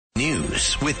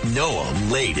News with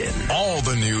Noam, Laden. All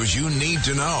the news you need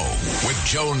to know with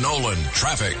Joe Nolan,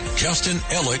 traffic, Justin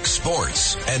Ellick,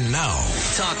 sports, and now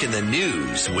Talking the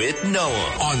News with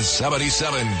Noam on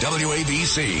 77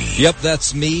 WABC. Yep,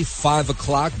 that's me, 5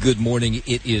 o'clock. Good morning.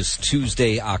 It is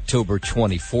Tuesday, October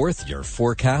 24th. Your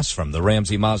forecast from the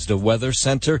Ramsey Mazda Weather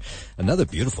Center. Another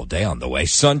beautiful day on the way.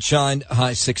 Sunshine,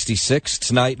 high 66.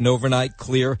 Tonight and overnight,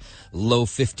 clear, low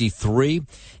 53.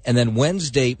 And then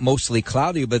Wednesday, mostly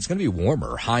cloudy, but it's going to be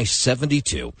warmer, high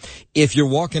 72. If you're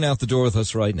walking out the door with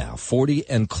us right now, 40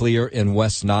 and clear in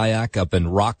West Nyack, up in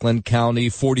Rockland County,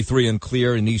 43 and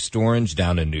clear in East Orange,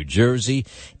 down in New Jersey,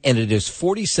 and it is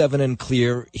 47 and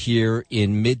clear here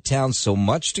in Midtown. So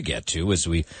much to get to as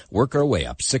we work our way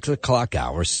up. 6 o'clock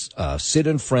hours, Sid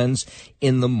and Friends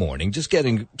in the morning, just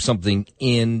getting something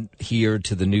in here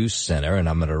to the news center, and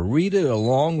I'm going to read it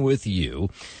along with you.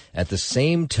 At the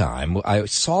same time, I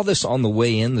saw this on the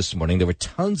way in this morning. There were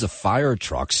tons of fire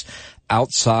trucks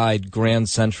outside Grand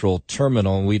Central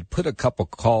Terminal, and we'd put a couple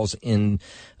calls in,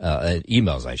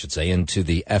 emails, I should say, into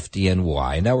the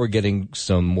FDNY. Now we're getting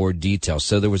some more details.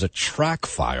 So there was a track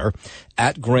fire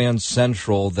at Grand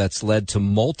Central that's led to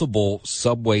multiple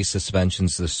subway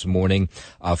suspensions this morning.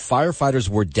 Firefighters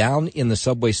were down in the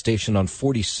subway station on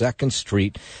 42nd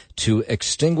Street to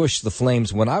extinguish the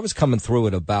flames. When I was coming through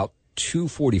at about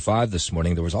 2:45 this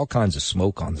morning, there was all kinds of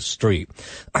smoke on the street.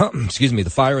 Excuse me. The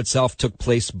fire itself took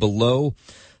place below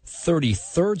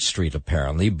 33rd Street,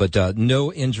 apparently, but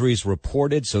no injuries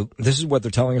reported. So this is what they're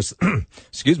telling us.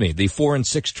 Excuse me. The 4 and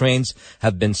 6 trains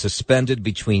have been suspended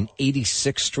between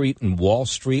 86th Street and Wall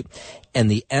Street, and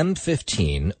the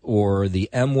M15 or the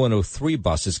M103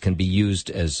 buses can be used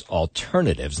as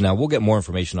alternatives. Now, we'll get more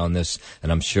information on this,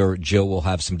 and I'm sure Joe will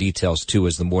have some details, too,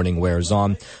 as the morning wears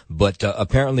on. But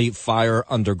apparently, fire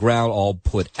underground, all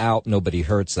put out. Nobody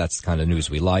hurts. That's the kind of news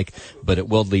we like. But it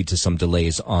will lead to some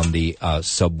delays on the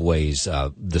subways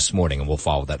this morning, and we'll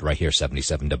follow that right here,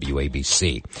 77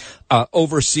 WABC.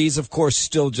 Overseas, of course,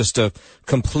 still just a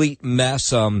complete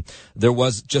mess. There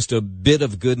was just a bit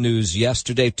of good news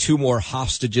yesterday. 2 more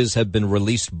hostages have been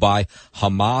released by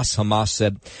Hamas. Hamas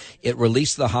said it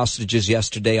released the hostages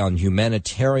yesterday on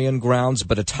humanitarian grounds,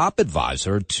 but a top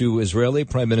advisor to Israeli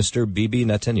Prime Minister Bibi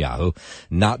Netanyahu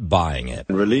not buying it.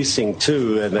 Releasing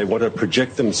 2, and they want to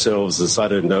project themselves as, I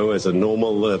don't know, as a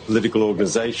normal political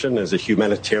organization, as a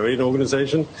humanitarian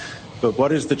organization. But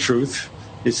what is the truth?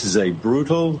 This is a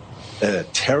brutal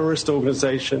terrorist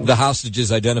organization. The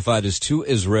hostages identified as 2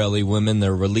 Israeli women.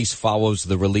 Their release follows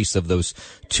the release of those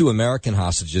 2 American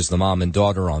hostages, the mom and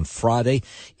daughter, on Friday.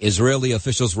 Israeli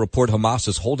officials report Hamas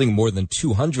is holding more than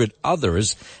 200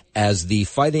 others as the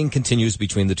fighting continues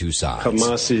between the two sides.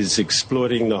 Hamas is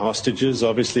exploiting the hostages.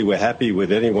 Obviously, we're happy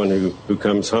with anyone who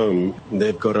comes home.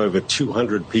 They've got over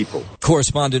 200 people.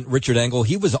 Correspondent Richard Engel,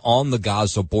 he was on the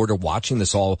Gaza border watching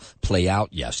this all play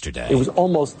out yesterday. It was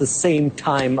almost the same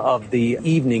time of the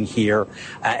evening here,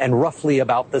 and roughly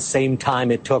about the same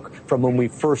time it took from when we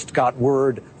first got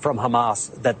word from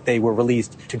Hamas that they were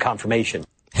released to confirmation.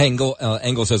 Engel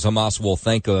says Hamas will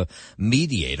thank a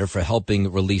mediator for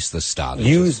helping release the status.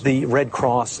 Use the Red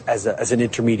Cross as an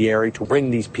intermediary to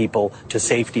bring these people to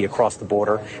safety across the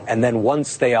border. And then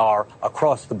once they are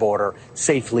across the border,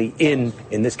 safely in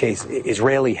this case,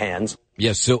 Israeli hands.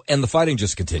 Yes, and the fighting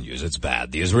just continues. It's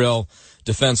bad. The Israel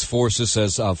Defense Forces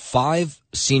says 5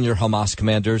 senior Hamas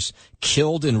commanders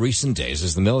killed in recent days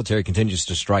as the military continues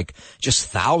to strike just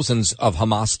thousands of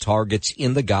Hamas targets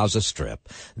in the Gaza Strip.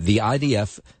 The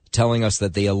IDF telling us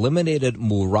that they eliminated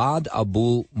Murad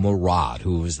Abu Murad,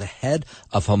 who was the head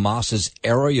of Hamas's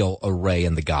aerial array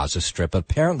in the Gaza Strip.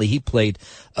 Apparently, he played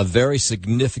a very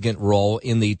significant role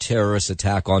in the terrorist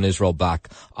attack on Israel back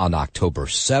on October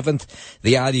 7th.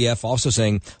 The IDF also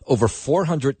saying over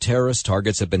 400 terrorist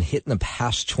targets have been hit in the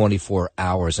past 24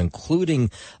 hours,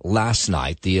 including last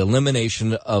night, the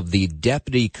elimination of the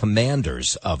deputy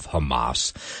commanders of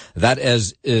Hamas. That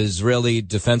as Israeli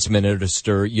Defense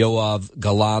Minister Yoav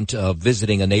Gallant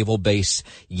visiting a naval base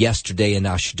yesterday in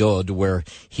Ashdod, where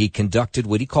he conducted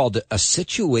what he called a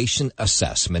situation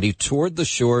assessment. He toured the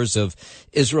shores of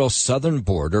Israel's southern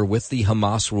border with the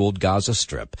Hamas-ruled Gaza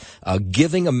Strip,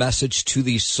 giving a message to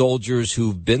these soldiers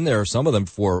who've been there, some of them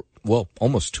for,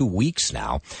 almost 2 weeks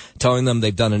now, telling them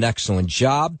they've done an excellent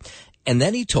job. And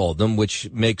then he told them, which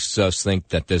makes us think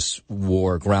that this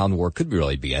ground war, could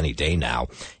really be any day now.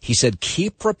 He said,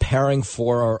 keep preparing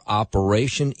for our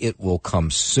operation. It will come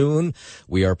soon.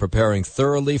 We are preparing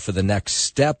thoroughly for the next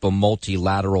step, a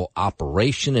multilateral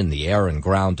operation in the air and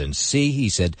ground and sea. He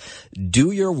said, do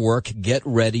your work, get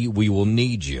ready. We will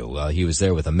need you. He was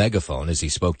there with a megaphone as he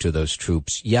spoke to those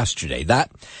troops yesterday. That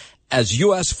as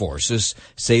U.S. forces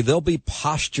say they'll be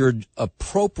postured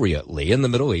appropriately in the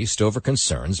Middle East over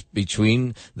concerns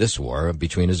between this war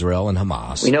between Israel and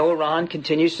Hamas. We know Iran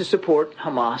continues to support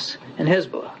Hamas and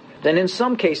Hezbollah, then in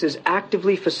some cases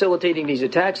actively facilitating these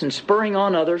attacks and spurring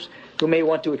on others who may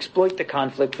want to exploit the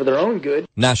conflict for their own good.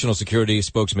 National Security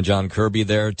spokesman John Kirby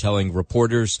there telling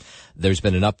reporters there's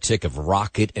been an uptick of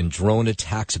rocket and drone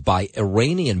attacks by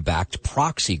Iranian-backed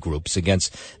proxy groups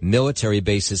against military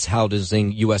bases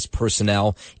housing U.S.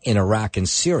 personnel in Iraq and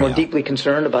Syria. We're deeply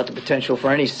concerned about the potential for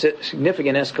any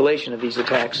significant escalation of these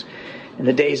attacks in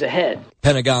the days ahead.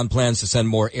 Pentagon plans to send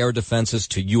more air defenses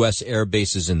to U.S. air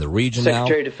bases in the region now.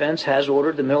 Secretary of Defense has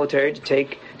ordered the military to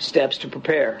take steps to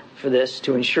prepare for this,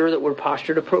 to ensure that we're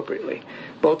postured appropriately,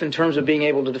 both in terms of being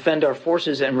able to defend our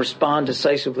forces and respond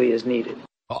decisively as needed.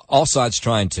 All sides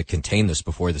trying to contain this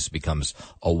before this becomes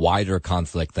a wider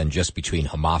conflict than just between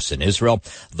Hamas and Israel.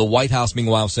 The White House,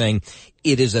 meanwhile, saying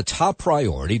it is a top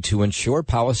priority to ensure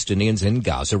Palestinians in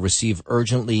Gaza receive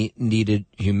urgently needed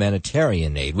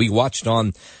humanitarian aid. We watched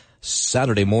on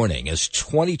Saturday morning as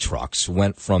 20 trucks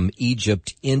went from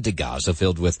Egypt into Gaza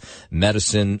filled with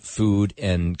medicine, food,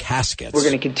 and caskets. We're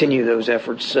going to continue those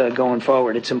efforts going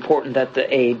forward. It's important that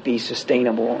the aid be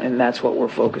sustainable, and that's what we're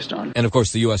focused on. And, of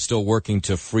course, the U.S. still working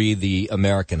to free the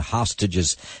American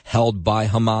hostages held by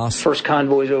Hamas. First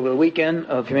convoys over the weekend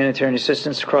of humanitarian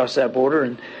assistance across that border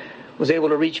and was able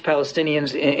to reach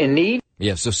Palestinians in need.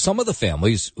 Yeah, so some of the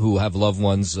families who have loved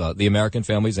ones, the American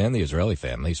families and the Israeli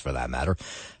families for that matter,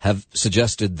 have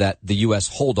suggested that the U.S.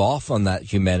 hold off on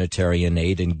that humanitarian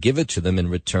aid and give it to them in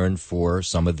return for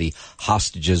some of the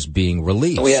hostages being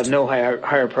released. We have no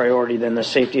higher priority than the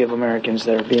safety of Americans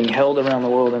that are being held around the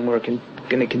world, and we're going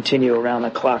to continue around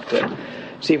the clock to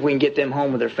see if we can get them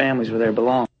home with their families where they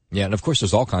belong. Yeah, and of course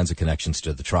there's all kinds of connections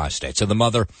to the tri-state. So the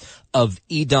mother of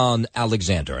Edon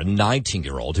Alexander, a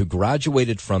 19-year-old who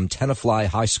graduated from Tenafly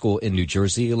High School in New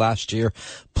Jersey last year,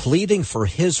 pleading for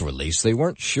his release. They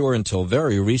weren't sure until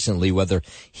very recently whether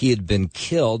he had been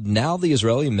killed. Now the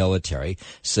Israeli military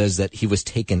says that he was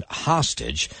taken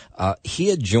hostage. He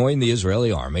had joined the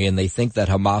Israeli army, and they think that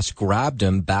Hamas grabbed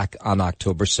him back on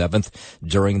October 7th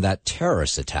during that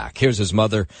terrorist attack. Here's his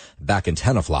mother back in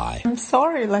Tenafly. I'm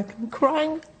sorry, I'm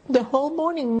crying the whole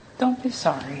morning. Don't be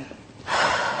sorry.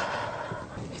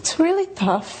 It's really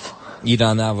tough.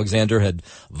 Edon Alexander had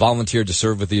volunteered to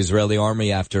serve with the Israeli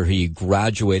army after he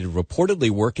graduated, reportedly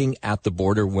working at the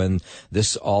border when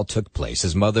this all took place.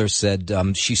 His mother said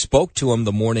she spoke to him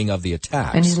the morning of the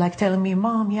attacks. And he's telling me,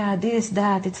 Mom, yeah, this,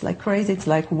 that. It's crazy. It's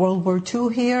like World War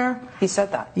II here. He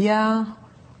said that? Yeah.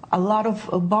 A lot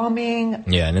of bombing.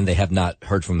 Yeah, and then they have not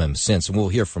heard from him since. And we'll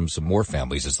hear from some more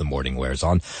families as the morning wears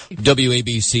on.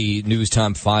 WABC News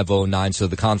Time 5:09. So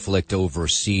the conflict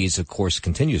overseas, of course,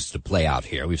 continues to play out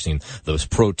here. We've seen those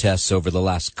protests over the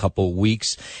last couple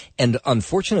weeks. And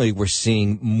unfortunately, we're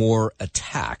seeing more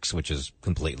attacks, which is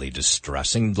completely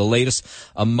distressing. The latest,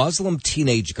 a Muslim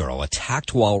teenage girl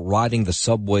attacked while riding the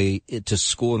subway to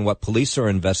school in what police are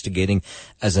investigating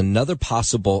as another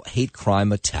possible hate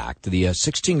crime attack. The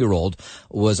 16-year-old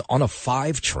was on a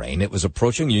 5 train. It was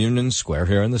approaching Union Square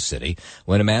here in the city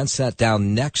when a man sat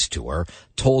down next to her,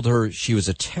 told her she was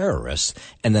a terrorist,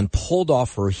 and then pulled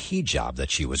off her hijab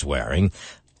that she was wearing.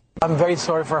 I'm very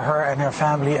sorry for her and her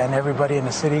family and everybody in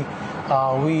the city.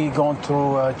 We going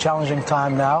through a challenging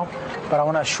time now, but I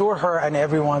want to assure her and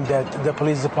everyone that the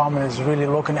police department is really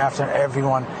looking after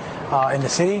everyone in the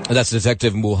city. And that's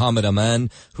Detective Muhammad Aman,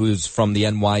 who's from the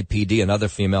NYPD. Another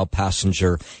female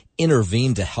passenger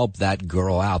intervened to help that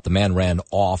girl out. The man ran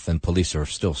off, and police are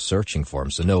still searching for him,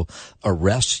 so no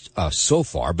arrest so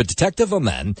far. But Detective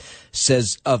Aman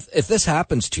says if this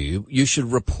happens to you, you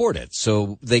should report it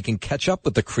so they can catch up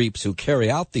with the creeps who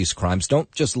carry out these crimes.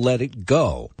 Don't just let it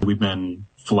go. We've been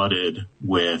flooded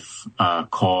with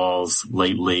calls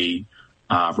lately,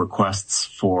 requests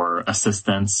for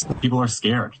assistance. People are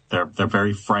scared. They're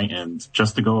very frightened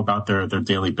just to go about their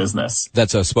daily business.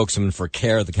 That's a spokesman for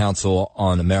CARE, the Council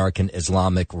on American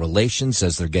Islamic Relations,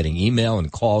 says they're getting email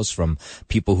and calls from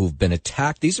people who've been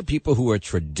attacked. These are people who are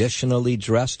traditionally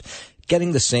dressed,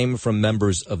 getting the same from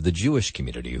members of the Jewish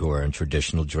community who are in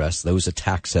traditional dress. Those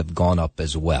attacks have gone up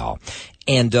as well.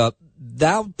 And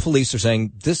now police are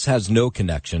saying this has no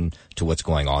connection to what's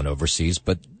going on overseas,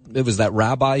 but it was that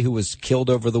rabbi who was killed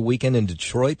over the weekend in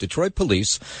Detroit. Detroit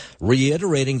police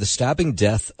reiterating the stabbing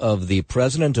death of the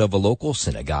president of a local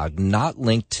synagogue, not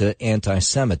linked to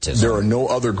anti-Semitism. There are no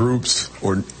other groups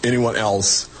or anyone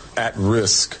else at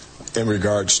risk in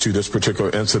regards to this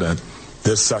particular incident.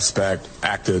 This suspect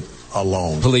acted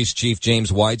alone. Police Chief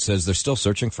James White says they're still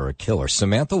searching for a killer.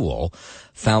 Samantha Wool,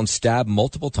 found stabbed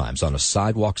multiple times on a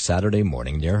sidewalk Saturday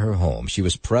morning near her home. She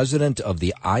was president of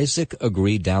the Isaac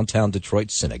Agree downtown Detroit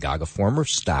Synagogue, a former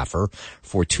staffer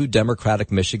for two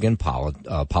Democratic Michigan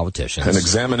politicians. An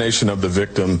examination of the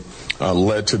victim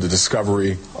led to the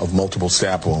discovery of multiple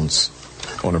stab wounds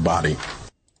on her body.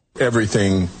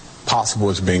 Everything possible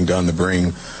is being done to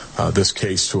bring this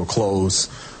case to a close.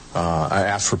 I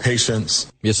asked for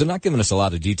patience. Yes, they're not giving us a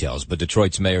lot of details, but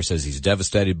Detroit's mayor says he's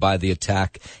devastated by the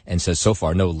attack and says so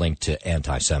far no link to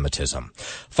anti-Semitism.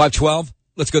 512.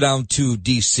 Let's go down to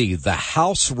D.C. The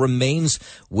House remains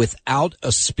without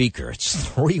a speaker. It's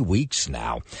 3 weeks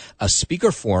now. A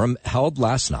speaker forum held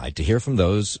last night to hear from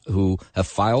those who have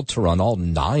filed to run, all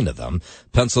 9 of them.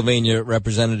 Pennsylvania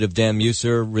Representative Dan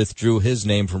Musser withdrew his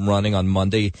name from running on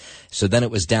Monday, so then it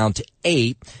was down to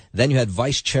 8. Then you had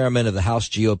Vice Chairman of the House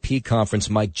GOP conference,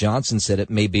 Mike Johnson, said it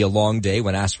may be a long day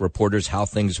when asked reporters how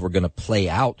things were going to play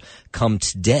out come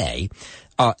today.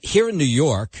 Here in New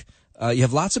York, you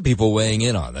have lots of people weighing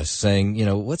in on this, saying, you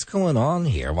know, what's going on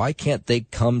here? Why can't they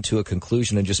come to a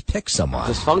conclusion and just pick someone?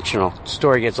 Dysfunctional.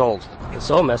 Story gets old. It's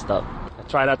so messed up. I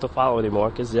try not to follow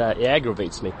anymore because it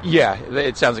aggravates me. Yeah,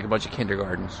 it sounds like a bunch of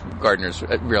gardeners,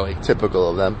 really. Typical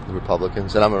of them, the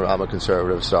Republicans, and I'm a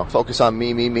conservative, so focus on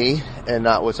me, and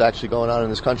not what's actually going on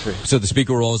in this country. So the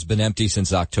speaker role has been empty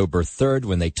since October 3rd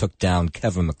when they took down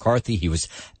Kevin McCarthy. He was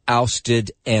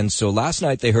ousted, and so last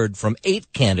night they heard from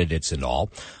 8 candidates in all.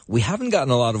 We haven't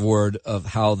gotten a lot of word of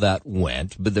how that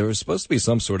went, but there was supposed to be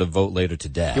some sort of vote later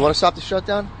today. You want to stop the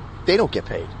shutdown? They don't get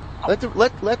paid. Let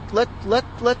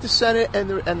the Senate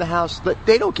and the House,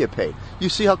 they don't get paid. You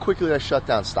see how quickly that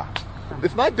shutdown stops.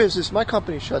 If my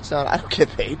company shuts down, I don't get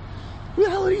paid. Who the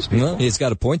hell are these people? Well, he's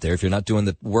got a point there. If you're not doing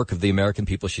the work of the American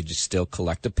people, should you still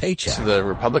collect a paycheck? So the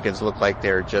Republicans look like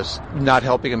they're just not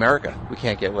helping America. We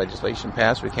can't get legislation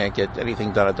passed. We can't get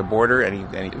anything done at the border, any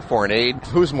foreign aid.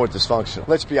 Who's more dysfunctional?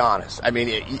 Let's be honest. I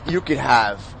mean, you could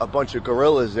have a bunch of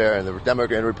guerrillas there in the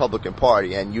Democratic and Republican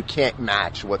Party, and you can't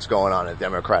match what's going on in the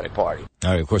Democratic Party. All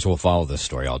right, of course, we'll follow this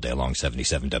story all day long,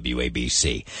 77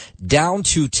 WABC. Down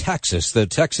to Texas, the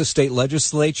Texas state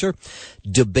legislature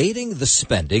debating the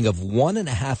spending of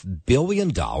 $1.5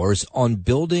 billion on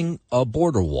building a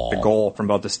border wall. The goal from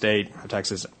both the state of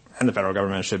Texas and the federal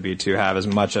government should be to have as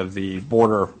much of the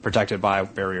border protected by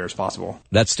barriers as possible.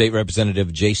 That state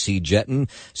representative J.C. Jetton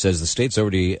says the state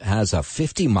already has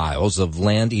 50 miles of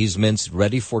land easements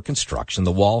ready for construction.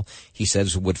 The wall, he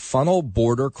says, would funnel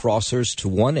border crossers to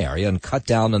one area and cut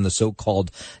down on the so-called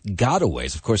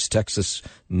gotaways. Of course, Texas,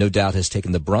 no doubt, has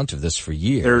taken the brunt of this for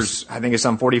years. There's, I think it's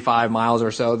some 45 miles or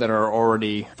so that are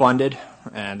already funded,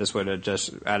 and this would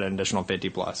just add an additional 50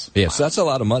 plus. Yeah, so that's a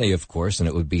lot of money, of course, and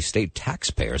it would be state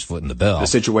taxpayers footing the bill. The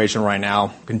situation right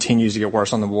now continues to get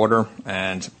worse on the border,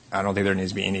 and I don't think there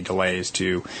needs to be any delays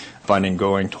to funding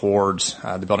going towards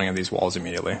the building of these walls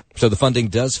immediately. So the funding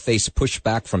does face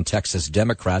pushback from Texas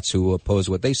Democrats who oppose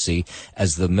what they see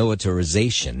as the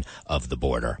militarization of the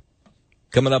border.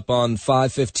 Coming up on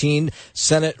 5:15,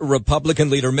 Senate Republican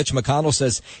leader Mitch McConnell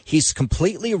says he's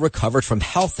completely recovered from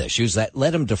health issues that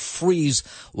led him to freeze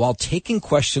while taking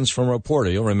questions from a reporter.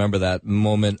 You'll remember that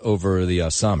moment over the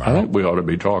summer. I think we ought to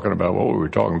be talking about what we were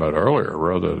talking about earlier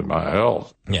rather than my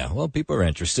health. Yeah, well, people are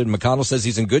interested. McConnell says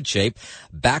he's in good shape,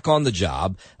 back on the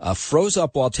job, froze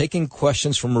up while taking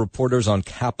questions from reporters on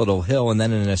Capitol Hill, and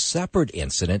then in a separate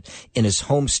incident in his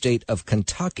home state of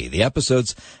Kentucky. The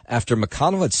episodes after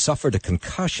McConnell had suffered a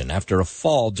concussion after a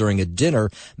fall during a dinner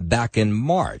back in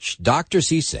March. Doctors,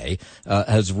 he say,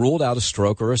 has ruled out a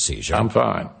stroke or a seizure. I'm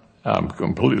fine. I'm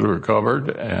completely recovered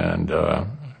and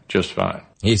just fine.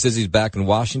 He says he's back in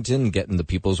Washington getting the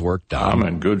people's work done. I'm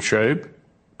in good shape,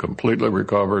 completely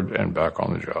recovered, and back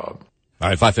on the job. All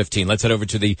right, 5:15. Let's head over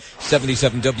to the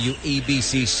 77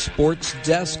 WABC Sports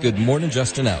Desk. Good morning,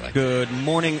 Justin Ellick. Good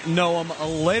morning, Noam,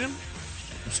 Laden.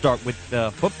 We'll start with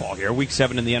football here. Week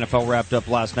 7 in the NFL wrapped up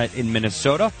last night in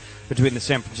Minnesota between the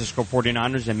San Francisco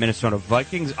 49ers and Minnesota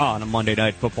Vikings. On a Monday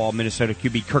Night Football, Minnesota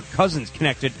QB Kirk Cousins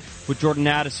connected with Jordan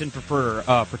Addison for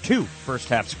 2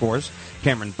 first-half scores.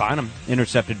 Cameron Bynum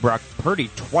intercepted Brock Purdy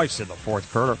twice in the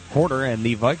fourth quarter, and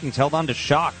the Vikings held on to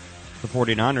shock the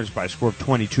 49ers by a score of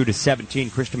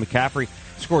 22-17. Christian McCaffrey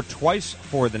scored twice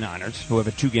for the Niners, who have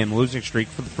a 2-game losing streak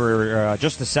for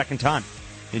just the second time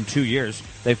in 2 years.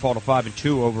 They fall to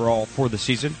 5-2 overall for the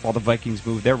season, while the Vikings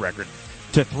move their record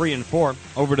to 3-4.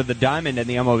 Over to the Diamond and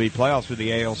the MLB playoffs, with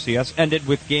the ALCS ended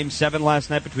with Game 7 last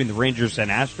night between the Rangers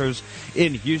and Astros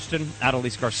in Houston.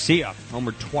 Adolis Garcia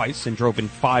homered twice and drove in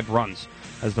 5 runs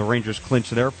as the Rangers clinch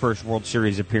their first World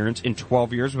Series appearance in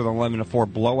 12 years with an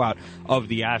 11-4 blowout of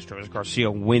the Astros.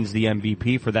 Garcia wins the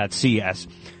MVP for that CS.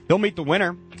 They'll meet the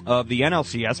winner of the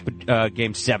NLCS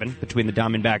Game 7 between the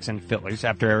Diamondbacks and Phillies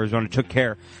after Arizona took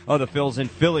care of the Phils in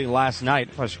Philly last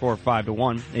night by a score of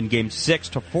 5-1 in Game 6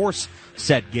 to force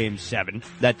said Game 7.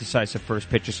 That decisive first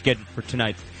pitch is scheduled for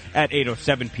tonight at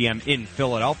 8:07 p.m. in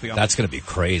Philadelphia. That's going to be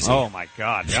crazy. Oh, my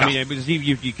God. I mean, it was,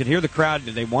 you could hear the crowd.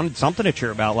 They wanted something to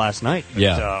cheer about last night. But,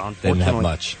 unfortunately, they didn't have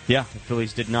much. Yeah, the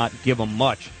Phillies did not give them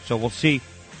much. So we'll see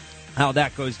how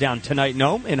that goes down tonight.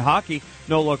 No, in hockey,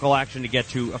 no local action to get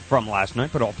to from last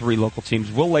night, but all three local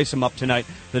teams will lace them up tonight.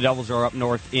 The Devils are up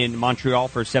north in Montreal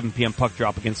for a 7 p.m. puck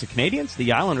drop against the Canadiens.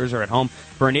 The Islanders are at home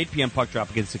for an 8 p.m. puck drop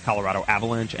against the Colorado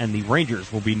Avalanche, and the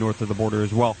Rangers will be north of the border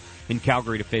as well in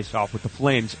Calgary to face off with the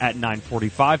Flames at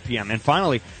 9:45 p.m. And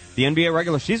finally, the NBA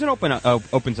regular season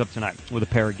opens up tonight with a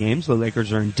pair of games. The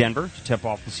Lakers are in Denver to tip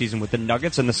off the season with the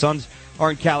Nuggets, and the Suns are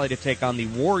in Cali to take on the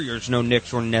Warriors. No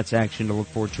Knicks or Nets action to look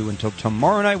forward to until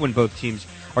tomorrow night when both teams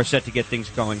are set to get things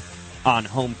going on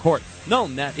home court. No,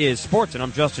 that is sports, and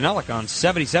I'm Justin Ellick on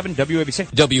 77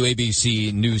 WABC.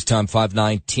 WABC News Time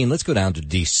 519. Let's go down to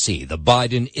D.C. The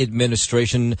Biden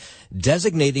administration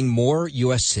designating more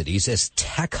U.S. cities as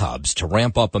tech hubs to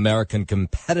ramp up American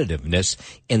competitiveness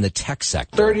in the tech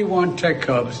sector. 31 tech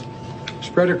hubs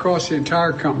spread across the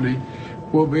entire company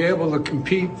will be able to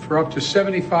compete for up to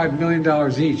 $75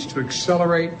 million each to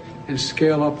accelerate and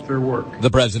scale up their work. The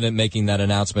president making that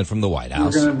announcement from the White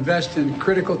House. We're going to invest in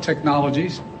critical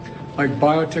technologies like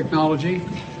biotechnology,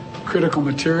 critical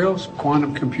materials,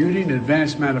 quantum computing,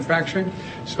 advanced manufacturing.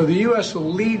 So the U.S.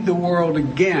 will lead the world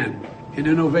again in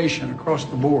innovation across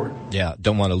the board. Yeah,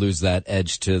 don't want to lose that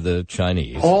edge to the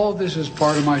Chinese. All this is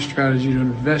part of my strategy to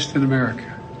invest in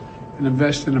America and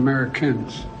invest in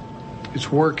Americans.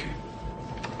 It's working.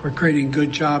 We're creating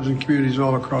good jobs in communities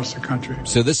all across the country.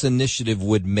 So this initiative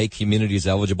would make communities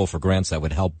eligible for grants that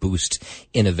would help boost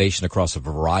innovation across a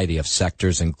variety of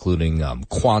sectors, including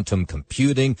quantum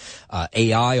computing,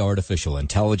 AI, artificial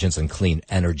intelligence, and clean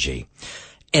energy.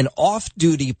 An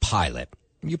off-duty pilot,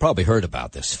 you probably heard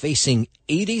about this, facing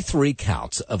 83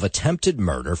 counts of attempted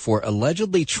murder for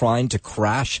allegedly trying to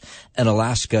crash an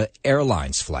Alaska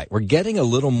Airlines flight. We're getting a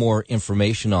little more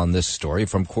information on this story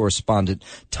from correspondent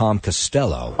Tom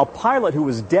Costello. A pilot who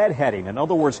was deadheading. In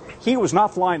other words, he was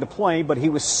not flying the plane, but he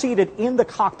was seated in the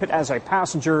cockpit as a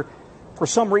passenger. For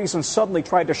some reason, suddenly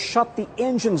tried to shut the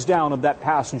engines down of that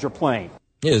passenger plane.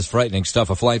 It is frightening stuff.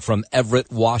 A flight from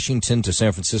Everett, Washington to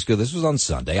San Francisco. This was on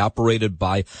Sunday, operated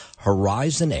by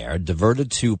Horizon Air, diverted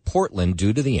to Portland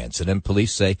due to the incident.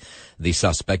 Police say the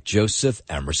suspect, Joseph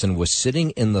Emerson, was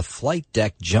sitting in the flight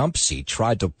deck jump seat,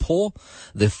 tried to pull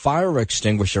the fire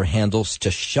extinguisher handles to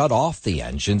shut off the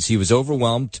engines. He was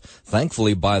overwhelmed,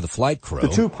 thankfully, by the flight crew. The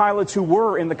two pilots who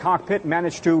were in the cockpit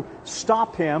managed to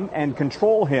stop him and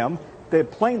control him. The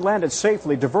plane landed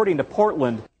safely, diverting to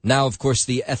Portland. Now, of course,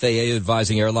 the FAA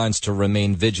advising airlines to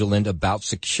remain vigilant about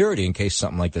security in case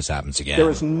something like this happens again. There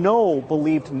is no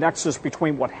believed nexus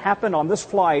between what happened on this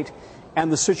flight and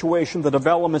the situation, the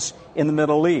developments in the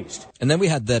Middle East. And then we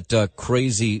had that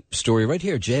crazy story right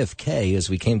here, JFK, as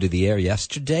we came to the air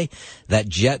yesterday, that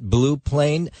JetBlue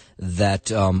plane that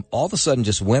all of a sudden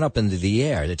just went up into the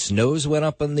air. Its nose went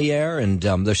up in the air, and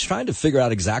they're trying to figure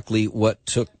out exactly what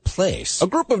took place. A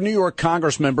group of New York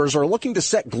Congress members are looking to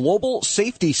set global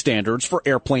safety standards for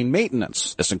airplane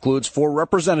maintenance. This includes 4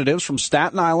 representatives from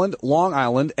Staten Island, Long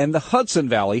Island, and the Hudson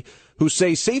Valley, who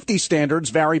say safety standards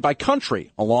vary by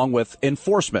country, along with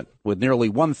enforcement. With nearly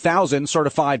 1,000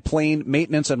 certified plane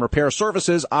maintenance and repair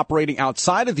services operating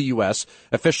outside of the U.S.,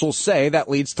 officials say that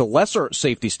leads to lesser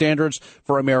safety standards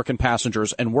for American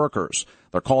passengers and workers.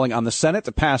 They're calling on the Senate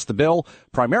to pass the bill,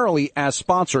 primarily as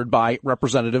sponsored by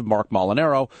Representative Mark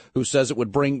Molinaro, who says it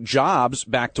would bring jobs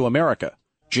back to America.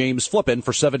 James Flippin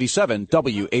for 77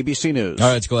 WABC News. All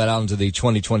right, let's go out into the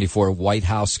 2024 White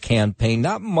House campaign.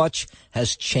 Not much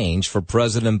has changed for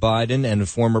President Biden and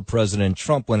former President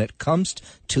Trump when it comes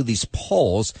to these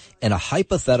polls in a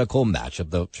hypothetical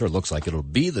matchup, though sure looks like it'll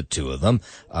be the two of them.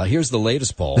 Here's the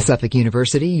latest poll. The Suffolk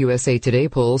University USA Today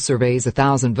poll surveys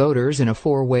 1,000 voters in a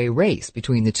 4-way race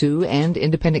between the two and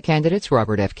independent candidates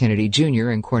Robert F. Kennedy Jr.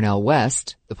 and Cornel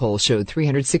West. The poll showed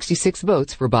 366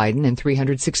 votes for Biden and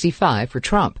 365 for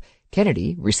Trump.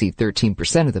 Kennedy received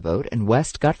 13% of the vote and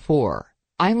West got 4%.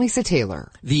 I'm Lisa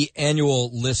Taylor. The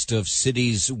annual list of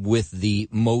cities with the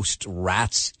most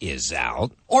rats is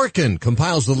out. Orkin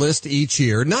compiles the list each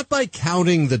year, not by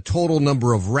counting the total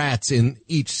number of rats in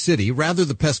each city. Rather,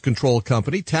 the pest control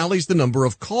company tallies the number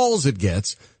of calls it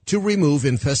gets to remove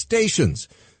infestations.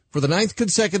 For the 9th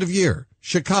consecutive year,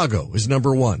 Chicago is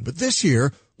number 1. But this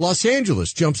year, Los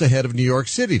Angeles jumps ahead of New York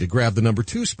City to grab the number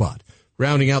 2 spot.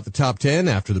 Rounding out the top 10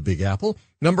 after the Big Apple,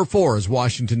 number 4 is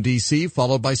Washington, D.C.,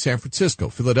 followed by San Francisco,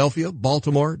 Philadelphia,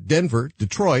 Baltimore, Denver,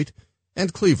 Detroit,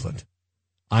 and Cleveland.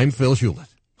 I'm Phil Hewlett.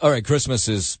 All right, Christmas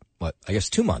is,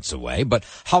 2 months away, but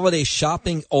holiday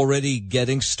shopping already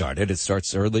getting started. It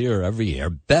starts earlier every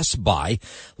year. Best Buy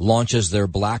launches their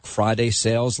Black Friday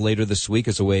sales later this week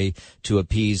as a way to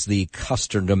appease the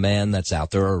customer demand that's out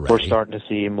there already. We're starting to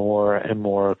see more and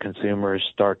more consumers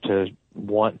start to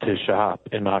want to shop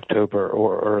in October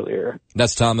or earlier.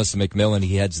 That's Thomas McMillan.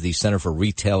 He heads the Center for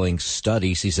Retailing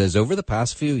Studies. He says over the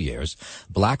past few years,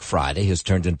 Black Friday has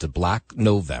turned into Black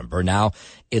November. Now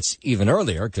it's even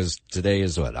earlier because today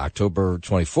is October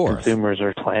 24th. Consumers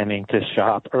are planning to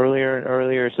shop earlier and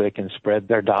earlier so they can spread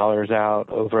their dollars out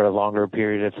over a longer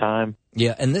period of time.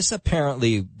 Yeah, and this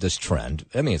trend,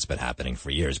 it's been happening for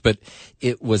years, but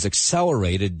it was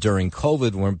accelerated during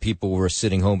COVID when people were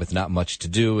sitting home with not much to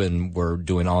do and were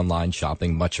doing online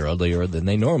shopping much earlier than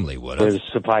they normally would have. There's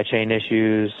supply chain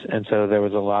issues, and so there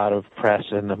was a lot of press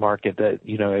in the market that,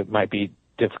 it might be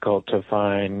difficult to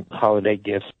find holiday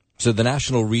gifts. So the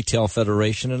National Retail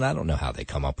Federation, and I don't know how they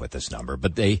come up with this number,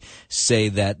 but they say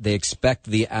that they expect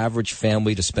the average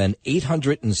family to spend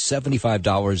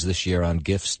 $875 this year on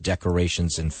gifts,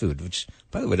 decorations, and food, which,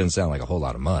 by the way, doesn't sound like a whole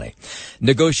lot of money.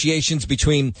 Negotiations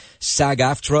between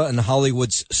SAG-AFTRA and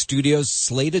Hollywood's studios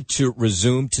slated to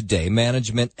resume today.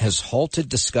 Management has halted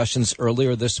discussions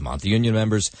earlier this month. The union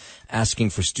members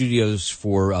asking for studios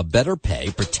for better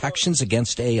pay, protections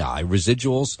against AI,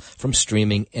 residuals from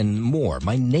streaming, and more.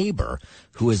 My neighbor,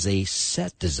 who is a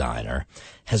set designer,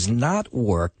 has not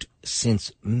worked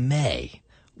since May,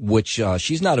 which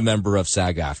she's not a member of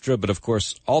SAG-AFTRA, but of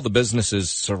course all the businesses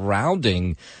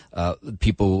surrounding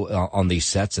people on these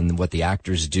sets and what the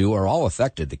actors do are all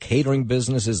affected. The catering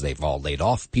businesses, they've all laid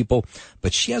off people,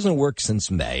 but she hasn't worked since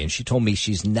May, and she told me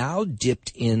she's now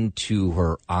dipped into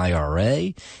her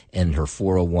IRA and her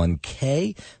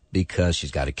 401k because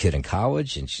she's got a kid in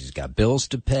college and she's got bills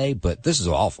to pay. But this is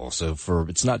awful. So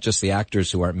it's not just the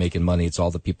actors who aren't making money. It's all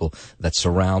the people that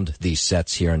surround these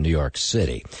sets here in New York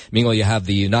City. Meanwhile, you have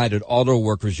the United Auto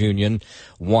Workers Union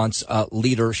wants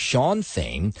leader Shawn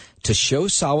Fain to show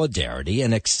solidarity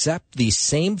and accept the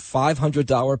same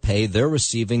 $500 pay they're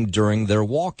receiving during their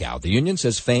walkout. The union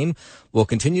says Fain will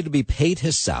continue to be paid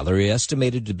his salary,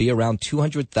 estimated to be around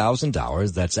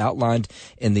 $200,000. That's outlined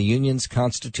in the union's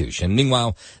constitution.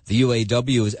 Meanwhile, the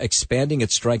UAW is expanding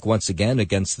its strike once again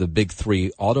against the big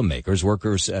three automakers.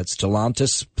 Workers at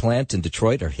Stellantis plant in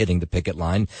Detroit are hitting the picket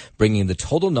line, bringing the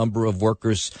total number of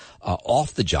workers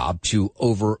off the job to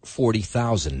over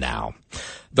 40,000 now.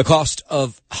 The cost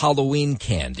of Halloween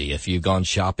candy, if you've gone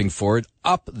shopping for it,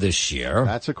 up this year.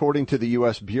 That's according to the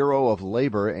U.S. Bureau of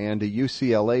Labor and a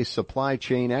UCLA supply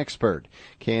chain expert.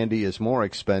 Candy is more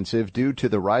expensive due to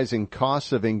the rising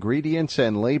costs of ingredients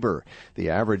and labor. The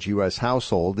average U.S.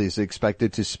 household is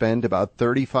expected to spend about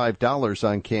 $35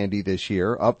 on candy this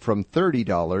year, up from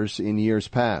 $30 in years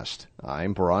past.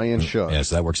 I'm Brian Shook. Yes,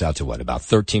 that works out to about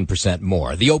 13%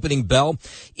 more. The opening bell,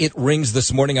 it rings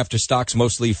this morning after stocks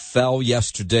mostly fell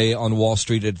yesterday on Wall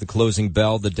Street. At the closing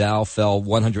bell, the Dow fell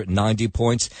 190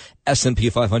 points.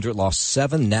 S&P 500 lost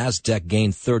 7. NASDAQ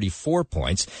gained 34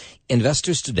 points.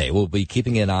 Investors today will be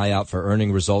keeping an eye out for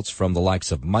earning results from the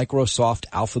likes of Microsoft,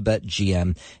 Alphabet,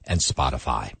 GM, and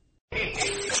Spotify.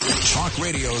 Talk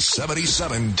Radio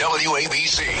 77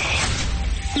 WABC.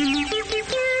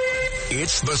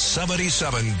 It's the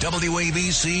 77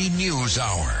 WABC News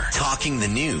Hour. Talking the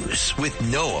news with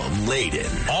Noam, Laden.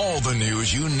 All the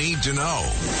news you need to know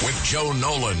with Joe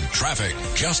Nolan, traffic,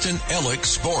 Justin Ellick,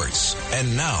 sports.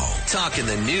 And now, Talking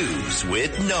the news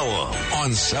with Noam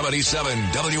on 77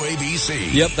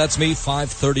 WABC. Yep, that's me,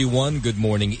 5:31. Good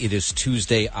morning. It is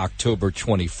Tuesday, October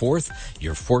 24th.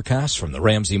 Your forecast from the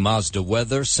Ramsey Mazda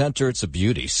Weather Center. It's a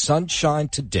beauty. Sunshine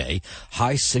today,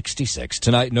 high 66.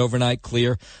 Tonight and overnight,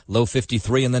 clear, low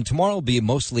 53, and then tomorrow will be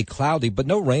mostly cloudy, but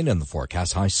no rain in the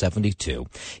forecast, high 72.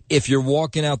 If you're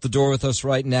walking out the door with us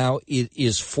right now, it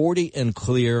is 40 and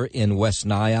clear in West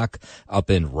Nyack,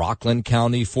 up in Rockland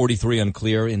County, 43 and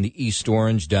clear in the East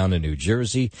Orange down in New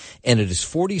Jersey, and it is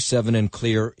 47 and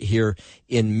clear here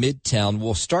in Midtown.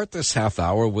 We'll start this half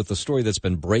hour with a story that's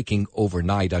been breaking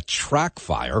overnight. A track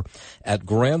fire at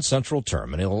Grand Central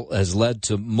Terminal has led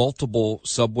to multiple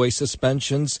subway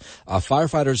suspensions.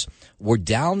 Firefighters were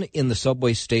down in the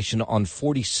subway station on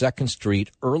 42nd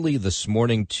Street early this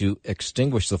morning to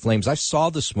extinguish the flames. I saw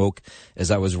the smoke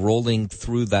as I was rolling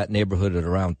through that neighborhood at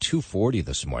around 2:40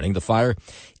 this morning. The fire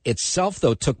itself,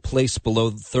 though, took place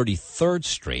below 33rd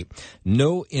Street.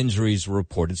 No injuries were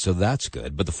reported, so that's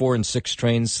good. But the 4 and 6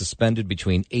 trains suspended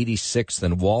between 86th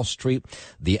and Wall Street.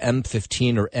 The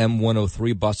M15 or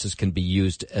M103 buses can be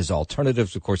used as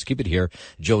alternatives. Of course, keep it here.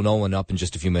 Joe Noam up in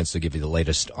just a few minutes to give you the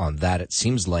latest on that. It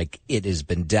seems like it has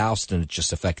been doused and it's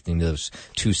just affecting those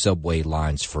 2 subway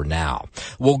lines for now.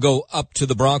 We'll go up to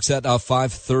the Bronx at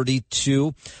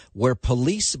 5:32, where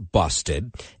police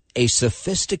busted a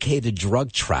sophisticated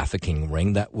drug trafficking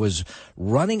ring that was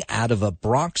running out of a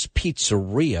Bronx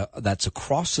pizzeria that's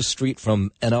across the street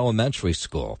from an elementary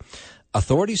school.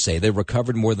 Authorities say they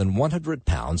recovered more than 100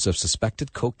 pounds of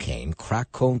suspected cocaine,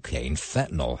 crack cocaine,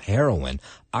 fentanyl, heroin,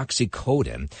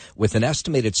 oxycodone, with an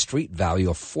estimated street value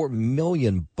of $4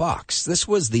 million. This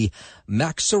was the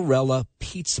Mozzarella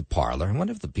Pizza Parlor. I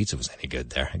wonder if the pizza was any good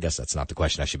there. I guess that's not the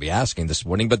question I should be asking this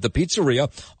morning. But the pizzeria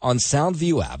on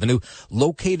Soundview Avenue,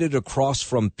 located across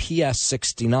from PS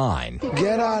 69.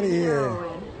 Get out of here.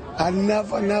 I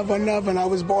never, and I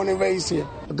was born and raised here.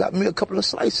 I got me a couple of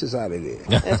slices out of there.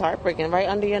 It's heartbreaking, right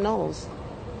under your nose.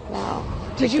 Wow.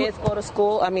 Kids go to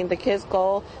school. The kids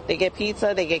go, they get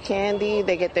pizza, they get candy,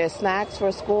 they get their snacks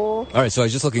for school. All right, so I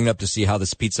was just looking up to see how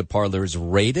this pizza parlor is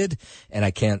rated, and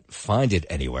I can't find it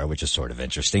anywhere, which is sort of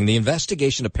interesting. The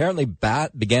investigation apparently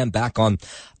began back on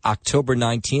October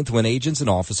 19th when agents and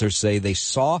officers say they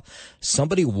saw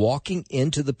somebody walking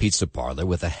into the pizza parlor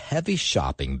with a heavy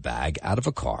shopping bag out of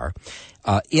a car.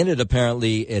 In it,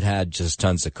 apparently, it had just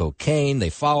tons of cocaine.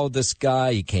 They followed this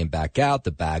guy. He came back out.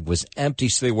 The bag was empty.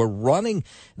 So they were running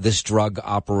this drug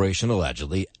operation,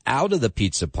 allegedly, out of the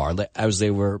pizza parlor as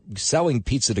they were selling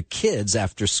pizza to kids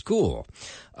after school.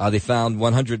 They found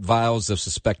 100 vials of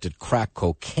suspected crack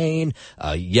cocaine,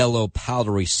 yellow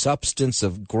powdery substance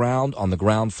on the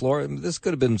ground floor. This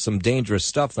could have been some dangerous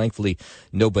stuff. Thankfully,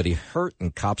 nobody hurt,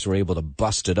 and cops were able to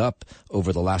bust it up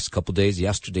over the last couple days.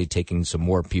 Yesterday, taking some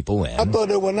more people in. I thought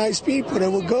they were nice people. They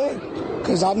were good,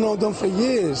 because I've known them for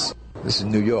years. This is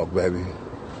New York, baby.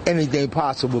 Anything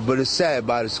possible, but it's sad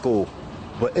by the school.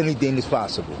 But anything is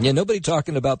possible. Yeah, nobody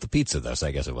talking about the pizza, though, so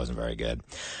I guess it wasn't very good.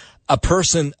 A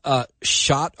person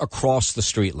shot across the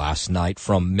street last night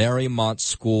from Marymount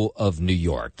School of New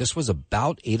York. This was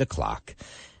about 8 o'clock.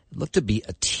 It looked to be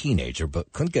a teenager,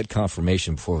 but couldn't get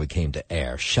confirmation before we came to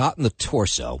air. Shot in the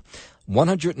torso.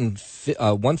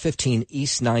 115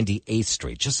 East 98th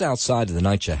Street, just outside of the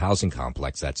NYCHA housing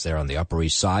complex that's there on the Upper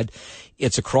East Side.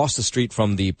 It's across the street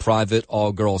from the private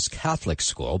all-girls Catholic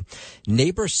school.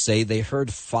 Neighbors say they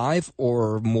heard 5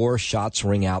 or more shots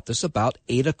ring out. This about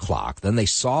 8 o'clock. Then they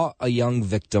saw a young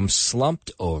victim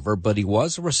slumped over, but he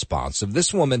was responsive.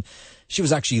 This woman, she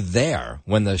was actually there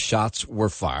when the shots were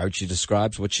fired. She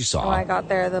describes what she saw. When I got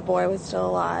there, the boy was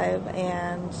still alive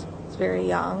and was very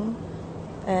young.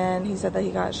 And he said that he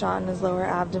got shot in his lower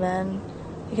abdomen.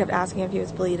 He kept asking if he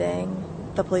was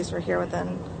bleeding. The police were here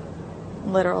within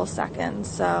literal seconds.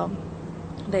 So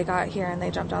they got here and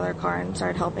they jumped out of their car and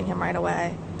started helping him right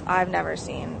away. I've never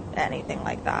seen anything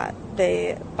like that.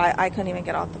 I couldn't even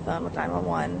get off the phone with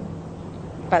 911.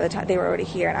 By the time they were already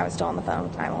here and I was still on the phone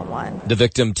with 911. The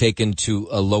victim taken to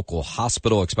a local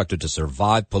hospital, expected to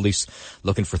survive. Police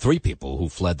looking for 3 people who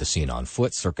fled the scene on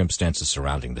foot. Circumstances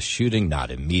surrounding the shooting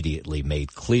not immediately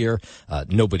made clear.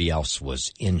 Nobody else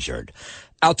was injured.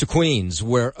 Out to Queens,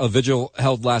 where a vigil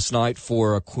held last night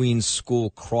for a Queens school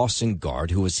crossing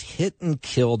guard who was hit and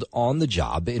killed on the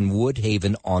job in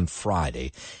Woodhaven on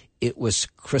Friday. It was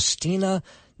Christina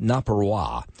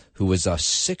Naparwa, who was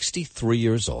 63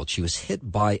 years old. She was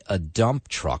hit by a dump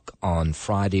truck on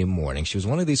Friday morning. She was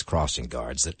one of these crossing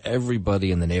guards that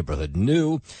everybody in the neighborhood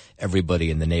knew,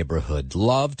 everybody in the neighborhood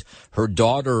loved. Her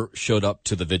daughter showed up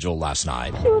to the vigil last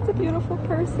night. She was a beautiful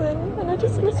person, and I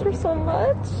just miss her so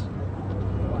much.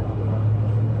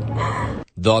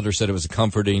 Daughter said it was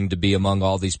comforting to be among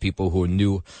all these people who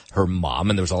knew her mom,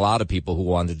 and there was a lot of people who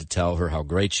wanted to tell her how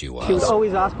great she was. She was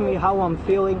always asking me how I'm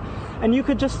feeling, and you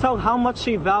could just tell how much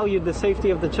she valued the safety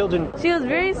of the children. She was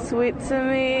very sweet to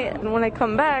me, and when I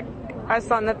come back, I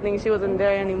saw nothing. She wasn't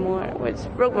there anymore, which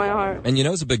broke my heart. And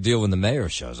it's a big deal when the mayor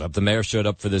shows up. The mayor showed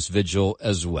up for this vigil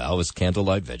as well. It was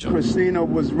candlelight vigil. Christina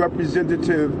was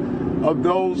representative of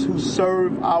those who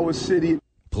serve our city.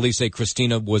 Police say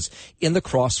Christina was in the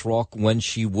crosswalk when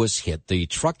she was hit. The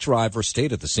truck driver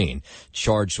stayed at the scene,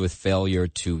 charged with failure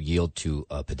to yield to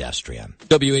a pedestrian.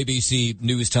 WABC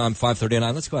News Time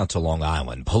 5:39. Let's go out to Long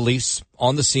Island. Police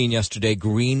on the scene yesterday,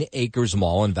 Green Acres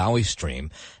Mall in Valley Stream,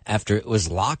 after it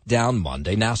was locked down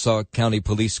Monday. Nassau County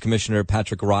Police Commissioner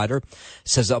Patrick Ryder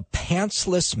says a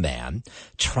pantsless man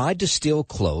tried to steal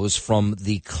clothes from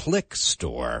the Click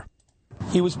store.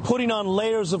 He was putting on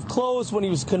layers of clothes when he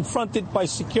was confronted by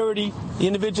security. The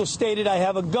individual stated, "I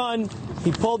have a gun."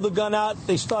 He pulled the gun out.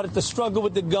 They started to struggle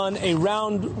with the gun. A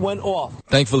round went off.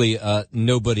 Thankfully,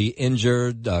 nobody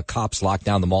injured. Cops locked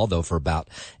down the mall, though, for about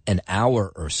an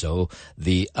hour or so.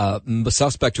 The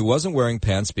suspect, who wasn't wearing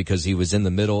pants because he was in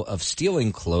the middle of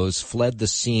stealing clothes, fled the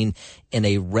scene in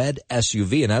a red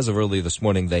SUV. And as of early this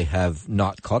morning, they have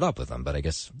not caught up with him. But I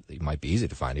guess it might be easy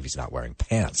to find if he's not wearing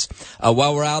pants.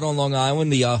 While we're out on Long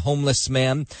Island, the homeless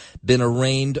man been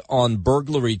arraigned on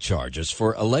burglary charges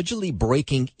for allegedly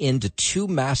breaking into 2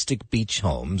 Mastic Beach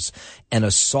homes and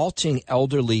assaulting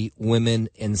elderly women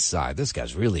inside. This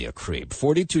guy's really a creep.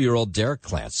 42-year-old Derek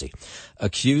Clancy,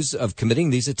 accused of committing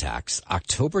these attacks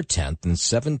October 10th and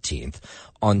 17th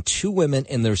on 2 women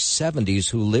in their 70s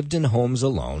who lived in homes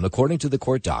alone. According to the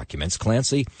court documents,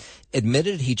 Clancy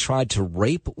admitted he tried to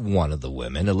rape one of the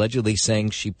women, allegedly saying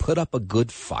she put up a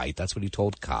good fight. That's what he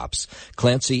told cops.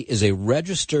 Clancy is a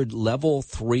registered level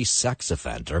 3 sex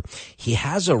offender. He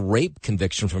has a rape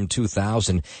conviction from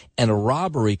 2000 and a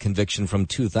robbery conviction from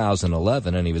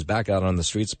 2011, and he was back out on the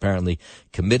streets apparently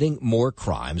committing more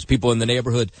crimes. People in the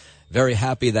neighborhood very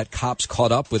happy that cops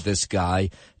caught up with this guy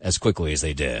as quickly as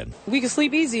they did. We can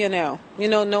sleep easier now,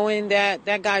 knowing that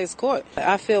that guy is caught.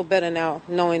 I feel better now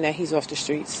knowing that he's off the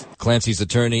streets. Clancy's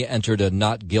attorney entered a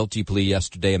not guilty plea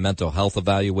yesterday. A mental health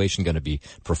evaluation going to be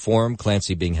performed.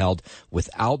 Clancy being held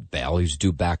without bail. He's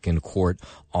due back in court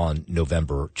on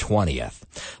November 20th.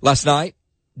 Last night,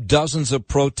 dozens of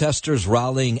protesters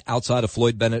rallying outside of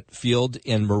Floyd Bennett Field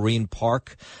in Marine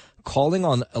Park, calling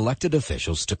on elected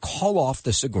officials to call off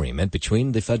this agreement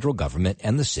between the federal government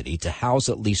and the city to house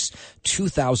at least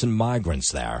 2,000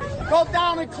 migrants there. Go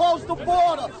down and close the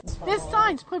border. There's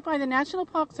signs put by the National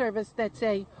Park Service that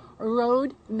say,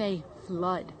 "Road may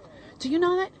flood." Do you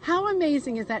know that? How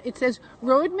amazing is that? It says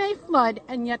road may flood,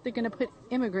 and yet they're going to put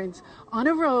immigrants on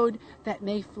a road that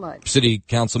may flood. City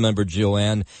Council member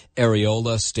Joanne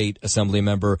Areola, State Assembly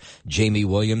member Jamie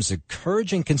Williams,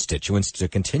 encouraging constituents to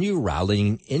continue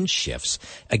rallying in shifts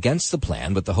against the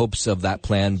plan, with the hopes of that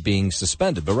plan being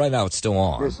suspended. But right now it's still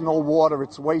on. There's no water.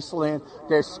 It's wasteland.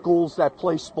 There's schools that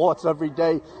play sports every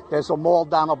day. There's a mall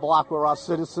down the block where our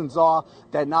citizens are.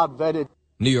 They're not vetted.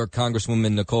 New York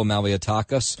Congresswoman Nicole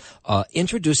Malliotakis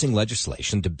introducing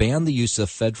legislation to ban the use of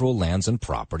federal lands and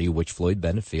property, which Floyd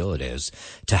Bennett Field is,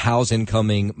 to house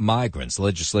incoming migrants.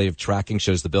 Legislative tracking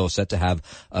shows the bill is set to have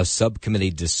a subcommittee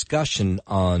discussion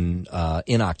on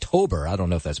in October. I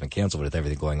don't know if that's been canceled with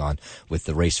everything going on with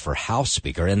the race for House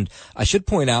Speaker. And I should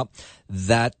point out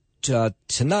that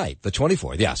tonight, the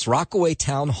 24th, yes, Rockaway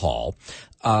Town Hall,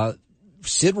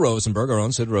 Sid Rosenberg, our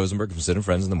own Sid Rosenberg from Sid and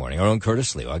Friends in the Morning, our own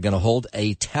Curtis Lee, are going to hold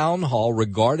a town hall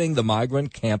regarding the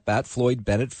migrant camp at Floyd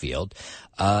Bennett Field.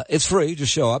 It's free.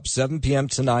 Just show up 7 p.m.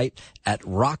 tonight at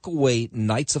Rockaway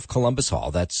Knights of Columbus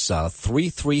Hall. That's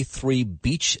 333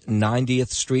 Beach 90th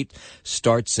Street.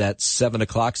 Starts at 7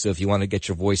 o'clock. So if you want to get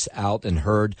your voice out and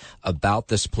heard about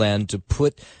this plan to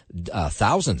put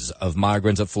thousands of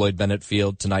migrants at Floyd Bennett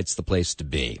Field, tonight's the place to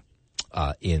be.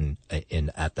 At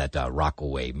that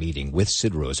Rockaway meeting with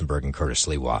Sid Rosenberg and Curtis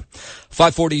Lewa.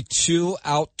 542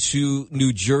 out to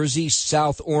New Jersey,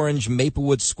 South Orange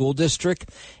Maplewood School District,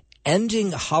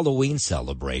 ending Halloween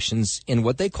celebrations in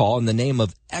what they call, in the name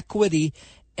of equity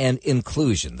and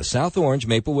inclusion. The South Orange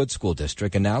Maplewood School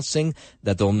District announcing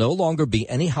that there'll no longer be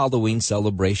any Halloween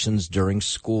celebrations during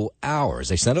school hours.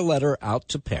 They sent a letter out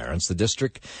to parents. The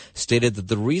district stated that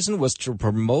the reason was to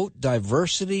promote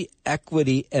diversity,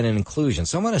 equity, and inclusion.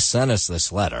 Someone has sent us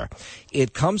this letter.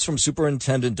 It comes from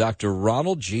Superintendent Dr.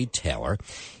 Ronald G. Taylor.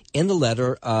 In the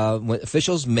letter,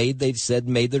 officials made their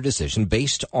decision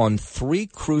based on 3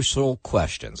 crucial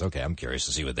questions. Okay, I'm curious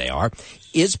to see what they are.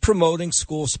 Is promoting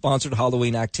school-sponsored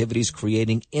Halloween activities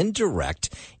creating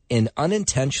indirect and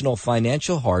unintentional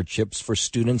financial hardships for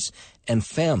students and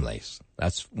families?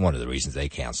 That's one of the reasons they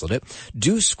canceled it.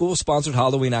 Do school-sponsored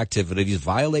Halloween activities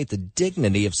violate the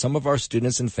dignity of some of our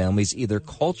students and families, either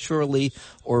culturally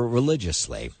or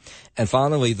religiously? And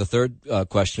finally, the third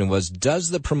question was, does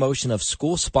the promotion of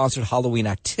school-sponsored Halloween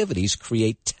activities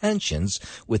create tensions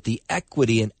with the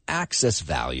equity and access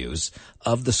values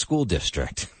of the school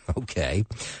district? Okay,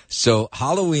 so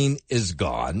Halloween is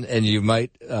gone, and you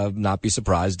might not be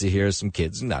surprised to hear some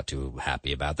kids not too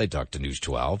happy about it. They talked to News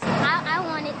 12. I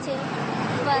wanted to,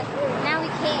 but now we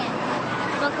can't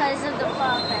because of the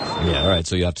fall festival. Yeah, all right,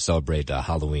 so you have to celebrate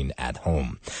Halloween at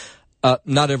home.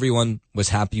 Not everyone was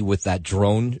happy with that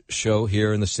drone show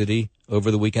here in the city over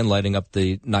the weekend, lighting up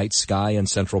the night sky in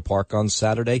Central Park on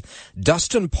Saturday.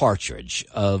 Dustin Partridge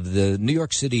of the New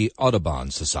York City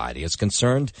Audubon Society is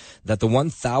concerned that the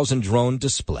 1,000 drone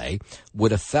display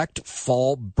would affect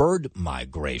fall bird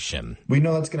migration. We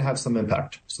know that's going to have some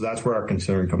impact, so that's where our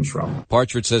concern comes from.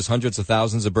 Partridge says hundreds of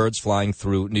thousands of birds flying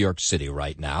through New York City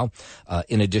right now.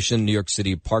 In addition, New York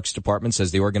City Parks Department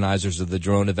says the organizers of the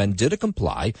drone event did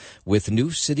comply with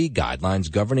new city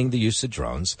guidelines governing the use of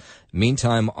drones.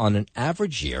 Meantime, on an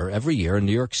average year, every year in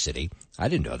New York City, I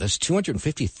didn't know this,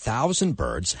 250,000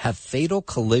 birds have fatal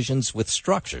collisions with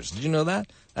structures. Did you know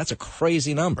that? That's a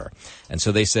crazy number. And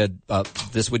so they said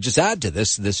this would just add to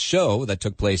this show that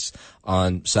took place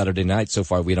on Saturday night. So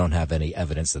far, we don't have any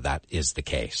evidence that that is the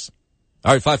case.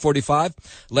 All right, 5:45.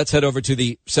 Let's head over to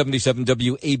the 77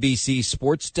 WABC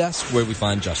Sports Desk where we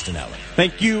find Justin Ellick.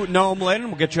 Thank you, Noam Laden.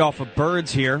 We'll get you off of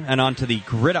birds here and onto the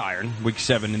gridiron. Week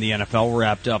 7 in the NFL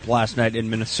wrapped up last night in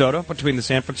Minnesota between the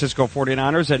San Francisco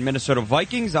 49ers and Minnesota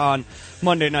Vikings on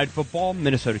Monday Night Football.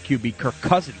 Minnesota QB Kirk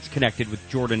Cousins connected with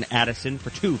Jordan Addison for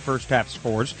 2 first-half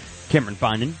scores. Cameron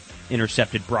Finan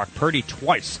intercepted Brock Purdy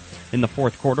twice in the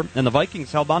fourth quarter. And the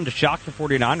Vikings held on to shock the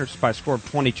 49ers by a score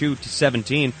of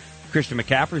 22-17. Christian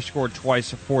McCaffrey scored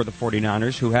twice for the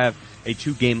 49ers, who have a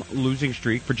 2-game losing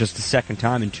streak for just the second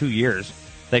time in 2 years.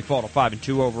 They fall to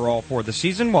 5-2 overall for the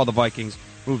season, while the Vikings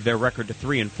moved their record to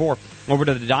 3-4. Over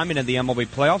to the diamond in the MLB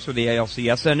playoffs, where the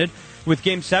ALCS ended with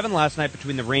Game 7 last night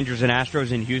between the Rangers and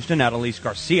Astros in Houston. Adolis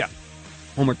Garcia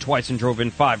homered twice and drove in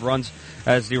 5 runs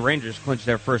as the Rangers clinched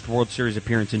their first World Series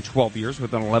appearance in 12 years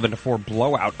with an 11-4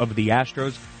 blowout of the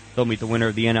Astros. They'll meet the winner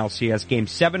of the NLCS Game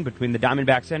 7 between the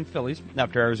Diamondbacks and Phillies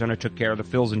after Arizona took care of the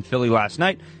Phils in Philly last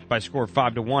night by a score of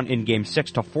 5-1 in Game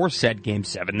 6 to force said Game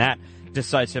 7. That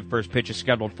decisive first pitch is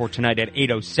scheduled for tonight at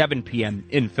 8:07 p.m.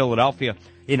 in Philadelphia.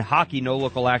 In hockey, no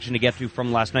local action to get to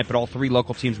from last night, but all 3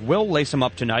 local teams will lace them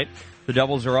up tonight. The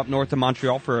Devils are up north of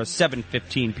Montreal for a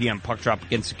 7:15 p.m. puck drop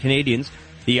against the Canadiens.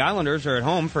 The Islanders are at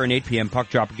home for an 8 p.m. puck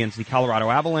drop against the Colorado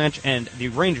Avalanche, and the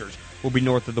Rangers will be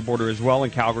north of the border as well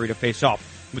in Calgary to face off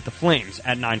with the Flames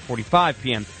at 9:45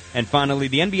 p.m. And finally,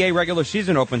 the NBA regular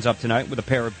season opens up tonight with a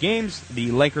pair of games.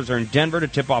 The Lakers are in Denver to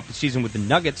tip off the season with the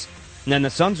Nuggets, and then the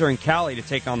Suns are in Cali to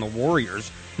take on the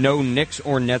Warriors. No Knicks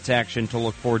or Nets action to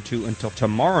look forward to until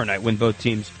tomorrow night when both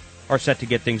teams are set to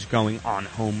get things going on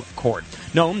home court.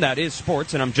 Noam, that is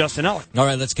sports, and I'm Justin Ellick. All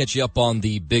right, let's catch you up on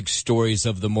the big stories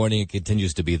of the morning. It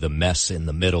continues to be the mess in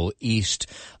the Middle East.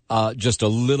 Just a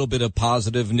little bit of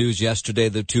positive news yesterday.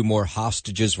 The 2 more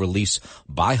hostages released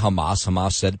by Hamas.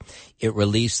 Hamas said it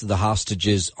released the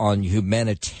hostages on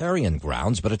humanitarian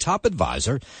grounds, but a top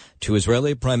advisor to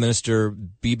Israeli Prime Minister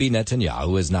Bibi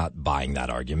Netanyahu is not buying that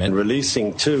argument.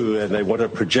 Releasing 2, and they want to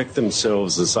project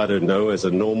themselves as, I don't know, as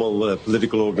a normal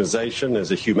political organization,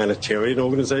 as a humanitarian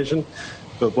organization.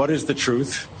 But what is the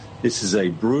truth? This is a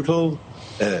brutal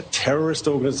terrorist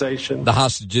organization. The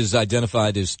hostages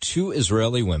identified as 2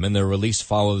 Israeli women. Their release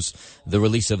follows the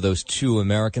release of those 2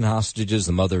 American hostages,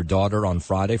 the mother-daughter, on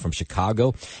Friday from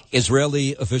Chicago.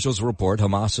 Israeli officials report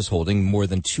Hamas is holding more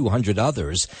than 200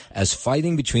 others as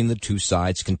fighting between the 2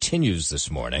 sides continues this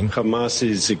morning. Hamas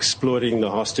is exploiting the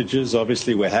hostages.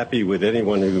 Obviously, we're happy with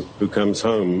anyone who comes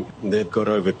home. They've got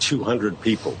over 200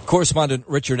 people. Correspondent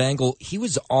Richard Engel, he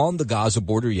was on the Gaza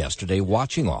border yesterday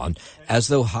watching on as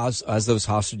those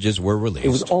hostages were released. It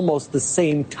was almost the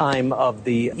same time of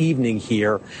the evening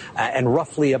here, and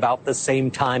roughly about the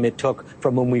same time it took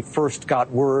from when we first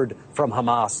got word from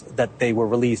Hamas that they were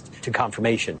released to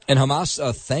confirmation. And Hamas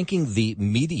thanking the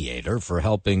mediator for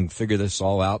helping figure this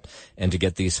all out and to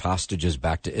get these hostages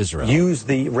back to Israel. Use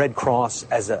the Red Cross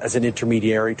as an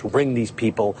intermediary to bring these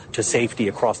people to safety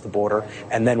across the border.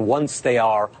 And then once they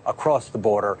are across the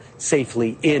border,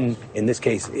 safely in this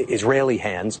case, Israeli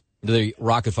hands. The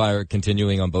rocket fire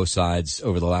continuing on both sides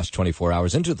over the last 24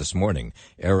 hours into this morning.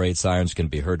 Air raid sirens can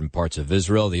be heard in parts of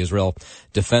Israel. The Israel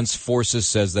Defense Forces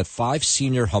says that 5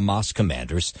 senior Hamas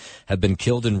commanders have been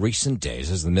killed in recent days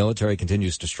as the military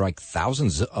continues to strike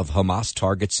thousands of Hamas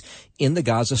targets in the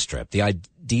Gaza Strip. The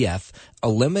IDF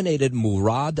eliminated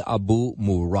Murad Abu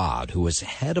Murad, who was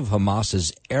head of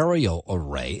Hamas's aerial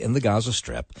array in the Gaza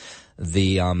Strip.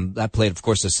 That played, of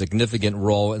course, a significant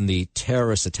role in the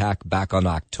terrorist attack back on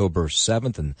October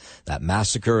 7th and that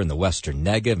massacre in the western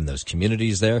Negev and those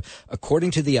communities there. According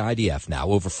to the IDF now,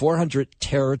 over 400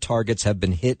 terror targets have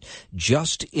been hit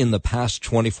just in the past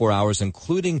 24 hours,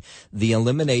 including the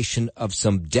elimination of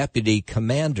some deputy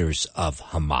commanders of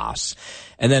Hamas.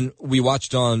 And then we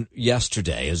watched on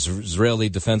yesterday as Israeli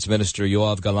Defense Minister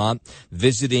Yoav Gallant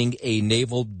visiting a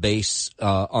naval base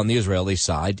on the Israeli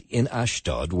side in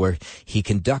Ashdod, where said he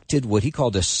conducted what he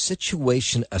called a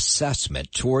situation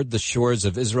assessment toward the shores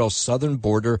of Israel's southern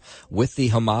border with the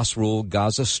Hamas-ruled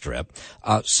Gaza Strip,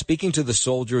 speaking to the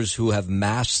soldiers who have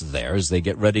massed there as they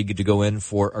get ready to go in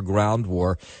for a ground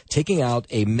war, taking out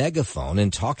a megaphone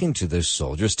and talking to those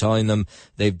soldiers, telling them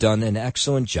they've done an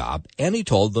excellent job. And he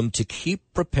told them to keep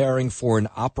preparing for an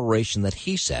operation that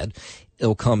he said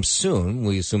it'll come soon.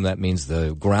 We assume that means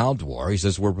the ground war. He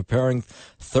says we're preparing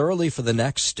thoroughly for the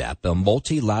next step, a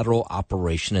multilateral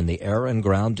operation in the air and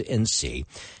ground and sea.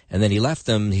 And then he left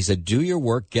them. He said, do your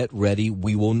work, get ready.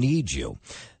 We will need you.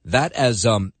 That as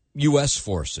U.S.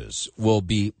 forces will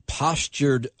be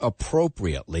postured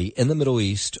appropriately in the Middle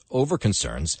East over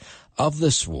concerns of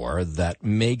this war that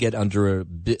may get under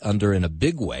in a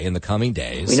big way in the coming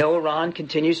days. We know Iran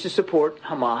continues to support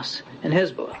Hamas and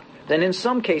Hezbollah, then in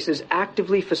some cases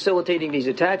actively facilitating these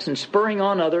attacks and spurring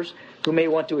on others who may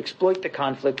want to exploit the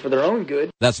conflict for their own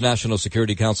good. That's National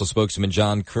Security Council spokesman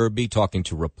John Kirby talking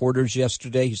to reporters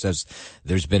yesterday. He says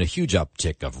there's been a huge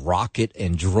uptick of rocket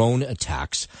and drone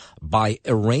attacks by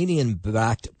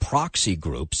Iranian-backed proxy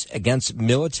groups against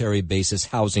military bases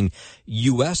housing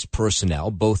U.S. personnel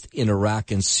both in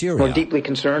Iraq and Syria. We're deeply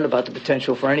concerned about the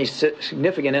potential for any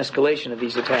significant escalation of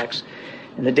these attacks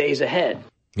in the days ahead.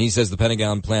 He says the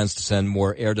Pentagon plans to send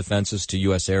more air defenses to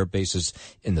U.S. air bases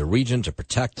in the region to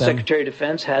protect them. Secretary of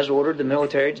Defense has ordered the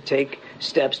military to take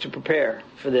steps to prepare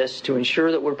for this, to ensure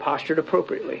that we're postured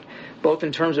appropriately, both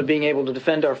in terms of being able to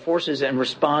defend our forces and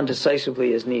respond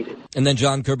decisively as needed. And then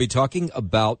John Kirby talking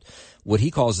about what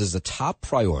he calls as a top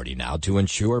priority now to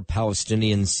ensure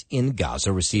Palestinians in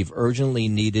Gaza receive urgently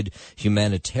needed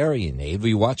humanitarian aid.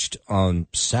 We watched on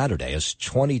Saturday as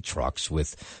 20 trucks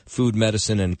with food,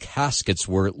 medicine, and caskets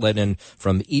were led in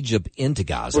from Egypt into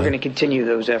Gaza. We're going to continue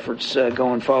those efforts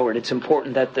going forward. It's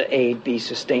important that the aid be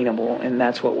sustainable, and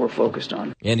that's what we're focused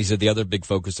on. And he said the other big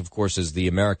focus, of course, is the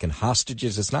American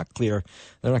hostages. It's not clear.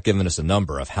 They're not giving us a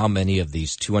number of how many of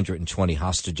these 220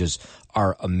 hostages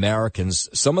are Americans.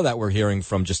 Some of that we're hearing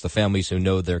from just the families who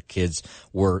know their kids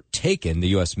were taken, the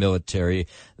U.S. military,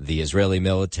 the Israeli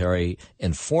military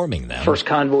informing them. First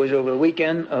convoys over the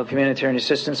weekend of humanitarian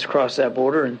assistance across that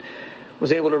border and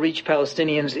was able to reach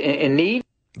Palestinians in need.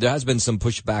 There has been some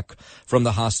pushback from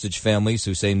the hostage families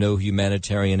who say no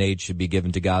humanitarian aid should be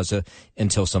given to Gaza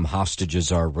until some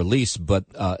hostages are released, but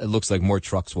it looks like more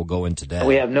trucks will go in today.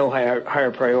 We have no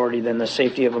higher priority than the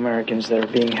safety of Americans that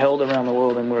are being held around the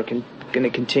world, and we're going to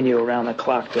continue around the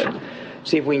clock to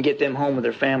see if we can get them home with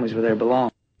their families where they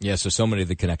belong. Yeah, so many of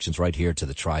the connections right here to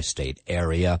the tri-state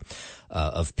area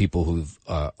of people who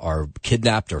are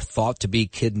kidnapped or thought to be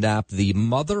kidnapped. The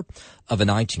mother of a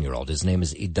 19-year-old, his name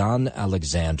is Idan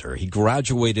Alexander. He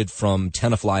graduated from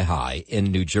Tenafly High in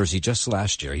New Jersey just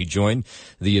last year. He joined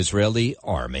the Israeli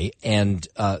army, and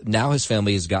now his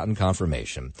family has gotten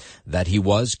confirmation that he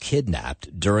was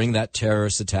kidnapped during that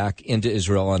terrorist attack into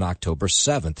Israel on October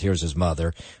 7th. Here's his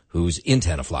mother, who's in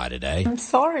Tenafly today. I'm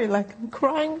sorry, I'm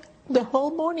crying the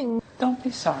whole morning. Don't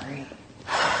be sorry.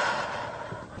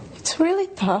 It's really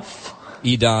tough.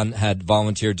 Idan had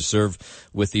volunteered to serve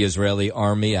with the Israeli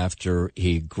army after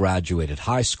he graduated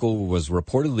high school, was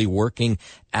reportedly working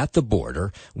at the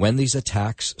border when these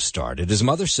attacks started. His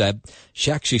mother said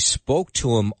she actually spoke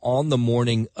to him on the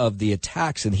morning of the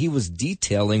attacks, and he was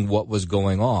detailing what was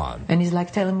going on. And he's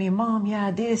telling me, Mom,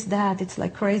 yeah, this, that, it's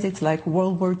crazy. It's like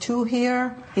World War II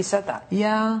here. He said that?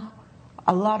 Yeah.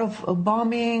 A lot of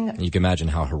bombing. You can imagine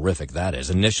how horrific that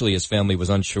is. Initially, his family was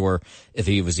unsure if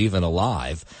he was even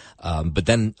alive. But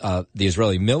then the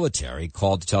Israeli military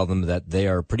called to tell them that they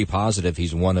are pretty positive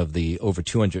he's one of the over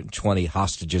 220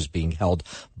 hostages being held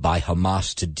by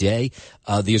Hamas today.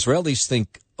 The Israelis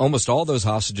think almost all those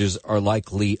hostages are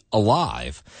likely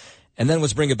alive. And then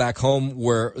let's bring it back home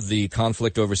where the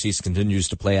conflict overseas continues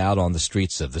to play out on the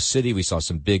streets of the city. We saw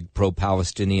some big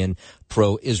pro-Palestinian,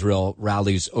 pro-Israel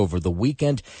rallies over the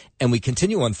weekend. And we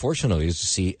continue, unfortunately, to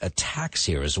see attacks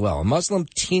here as well. A Muslim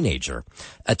teenager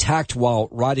attacked while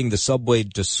riding the subway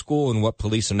to school in what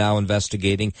police are now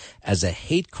investigating as a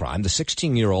hate crime. The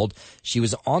 16-year-old, she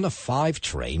was on a 5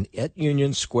 train at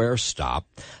Union Square stop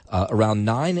around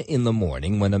 9 in the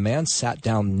morning when a man sat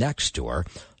down next to her,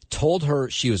 told her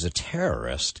she was a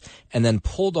terrorist, and then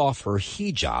pulled off her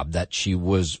hijab that she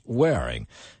was wearing.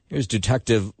 Here's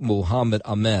Detective Muhammad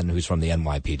Amen, who's from the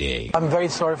NYPD. I'm very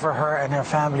sorry for her and her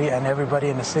family and everybody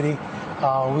in the city.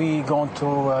 We going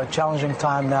through a challenging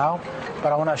time now.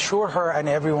 But I want to assure her and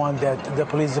everyone that the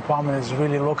police department is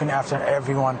really looking after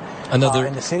everyone in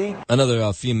the city.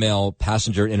 Another female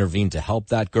passenger intervened to help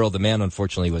that girl. The man,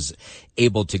 unfortunately, was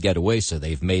able to get away, so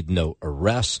they've made no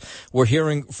arrests. We're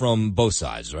hearing from both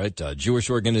sides, right? Jewish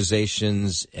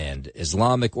organizations and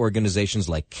Islamic organizations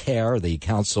like CARE, the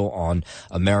Council on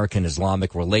American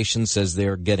Islamic Relations, says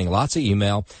they're getting lots of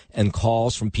email and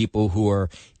calls from people who are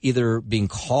either being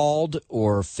called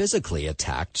or physically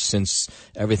attacked since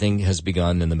everything has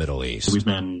begun in the Middle East. We've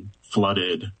been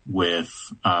flooded with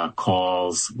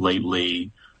calls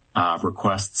lately,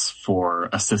 requests for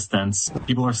assistance.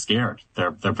 People are scared.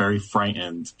 They're very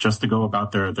frightened just to go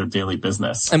about their daily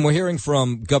business. And we're hearing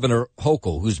from Governor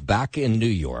Hochul, who's back in New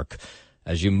York.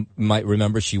 As you might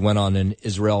remember, she went on an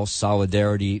Israel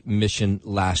Solidarity mission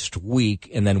last week,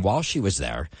 and then while she was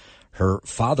there, her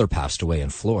father passed away in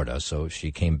Florida, so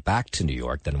she came back to New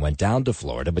York, then went down to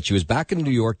Florida. But she was back in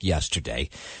New York yesterday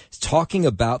talking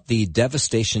about the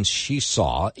devastation she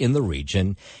saw in the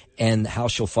region and how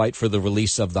she'll fight for the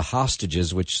release of the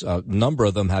hostages, which a number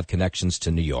of them have connections to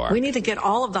New York. We need to get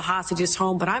all of the hostages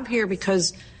home, but I'm here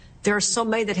because there are so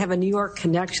many that have a New York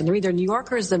connection. They're either New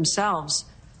Yorkers themselves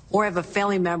or have a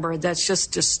family member that's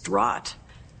just distraught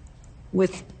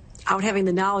without having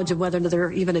the knowledge of whether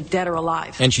they're even dead or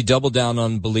alive. And she doubled down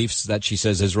on beliefs that she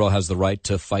says Israel has the right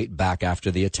to fight back after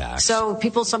the attacks. So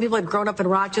some people had grown up in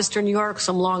Rochester, New York,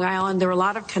 some Long Island. There are a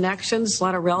lot of connections, a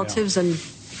lot of relatives, and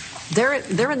they're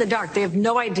in the dark. They have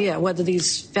no idea whether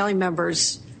these family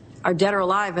members are dead or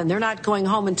alive, and they're not going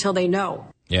home until they know.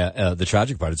 Yeah, the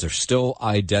tragic part is they're still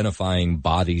identifying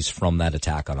bodies from that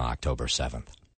attack on October 7th.